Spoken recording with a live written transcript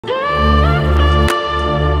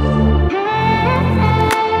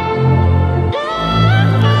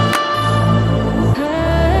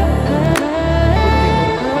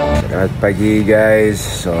Selamat pagi guys.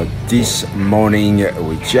 So this morning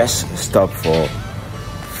we just stopped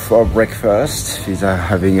for breakfast. Fizah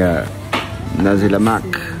having a nasi lemak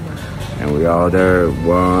and we order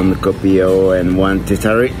one kopio and one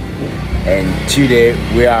tetari. And today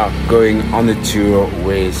we are going on a tour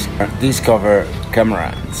with Discover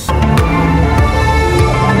Camerons.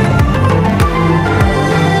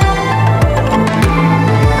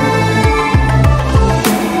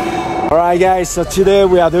 Alright guys, so today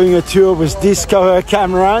we are doing a tour with Discover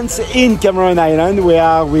Camerons in Cameron Highland. We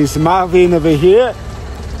are with Marvin over here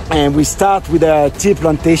and we start with a tea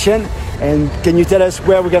plantation. And can you tell us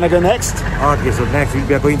where we're gonna go next? Okay, so next we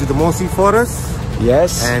are going to the mossy forest.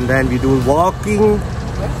 Yes. And then we do walking,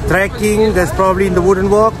 trekking, that's probably in the wooden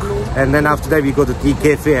walk. And then after that we go to tea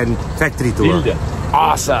cafe and factory tour.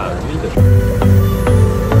 Awesome.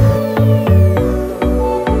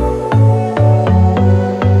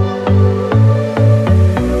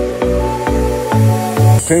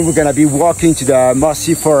 We're gonna be walking to the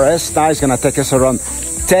mossy forest. Now it's gonna take us around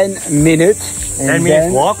 10 minutes. 10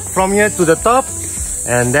 minutes walk from here to the top,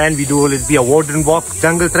 and then we do be a wooden walk,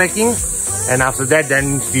 jungle trekking, and after that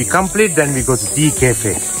then we complete, then we go to tea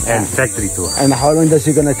cafe and factory tour. And how long does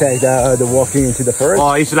it gonna take the walking into the forest?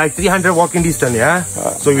 Oh, it's like 300 walking distance, yeah.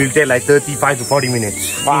 So we'll take like 35 to 40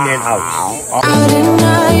 minutes in and out. Out at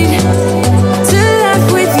night, to laugh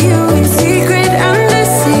with you in secret under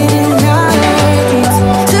city lights.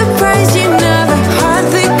 Surprised you never had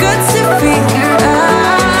the guts to figure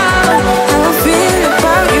out how I feel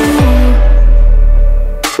about you.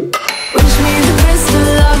 Wish me the best of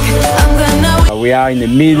luck. I'm gonna. We are in the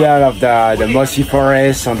middle of the mossy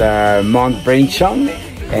forest on the Mount Breathtaking,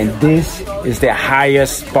 and this is the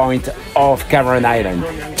highest point of Cameron Highland,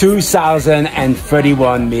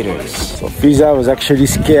 2,031 meters. So Fizah was actually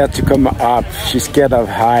scared to come up. She's scared of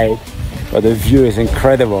height, but the view is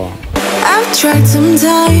incredible. I've tried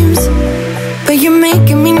sometimes, but you're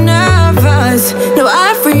making me nervous. No,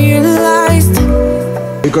 I've realized.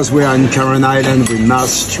 Because we are in Cameron Highland, we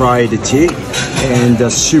must try the tea, and the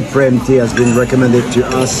supreme tea has been recommended to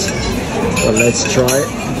us. So let's try it.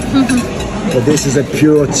 So this is a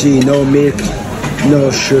pure tea, no milk,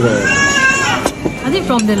 no sugar. I think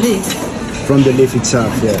from the leaf. From the leaf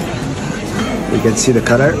itself, yeah. You can see the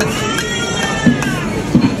color.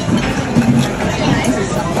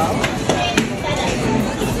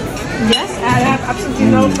 Yes, I have absolutely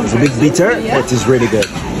no complaints. It's a bit bitter, but it's really good.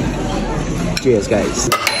 Cheers, guys.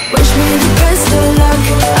 Wish me the best of luck.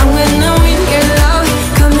 I'm gonna win your love.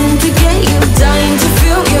 Coming to get you, dying to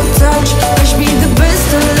feel your touch. Wish me the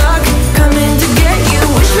best of luck. Coming to get you.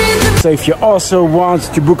 Wish me the. So if you also want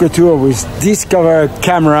to book a tour with Discover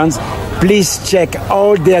Camerons, please check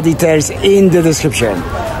all their details in the description.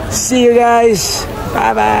 See you guys.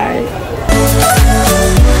 Bye bye.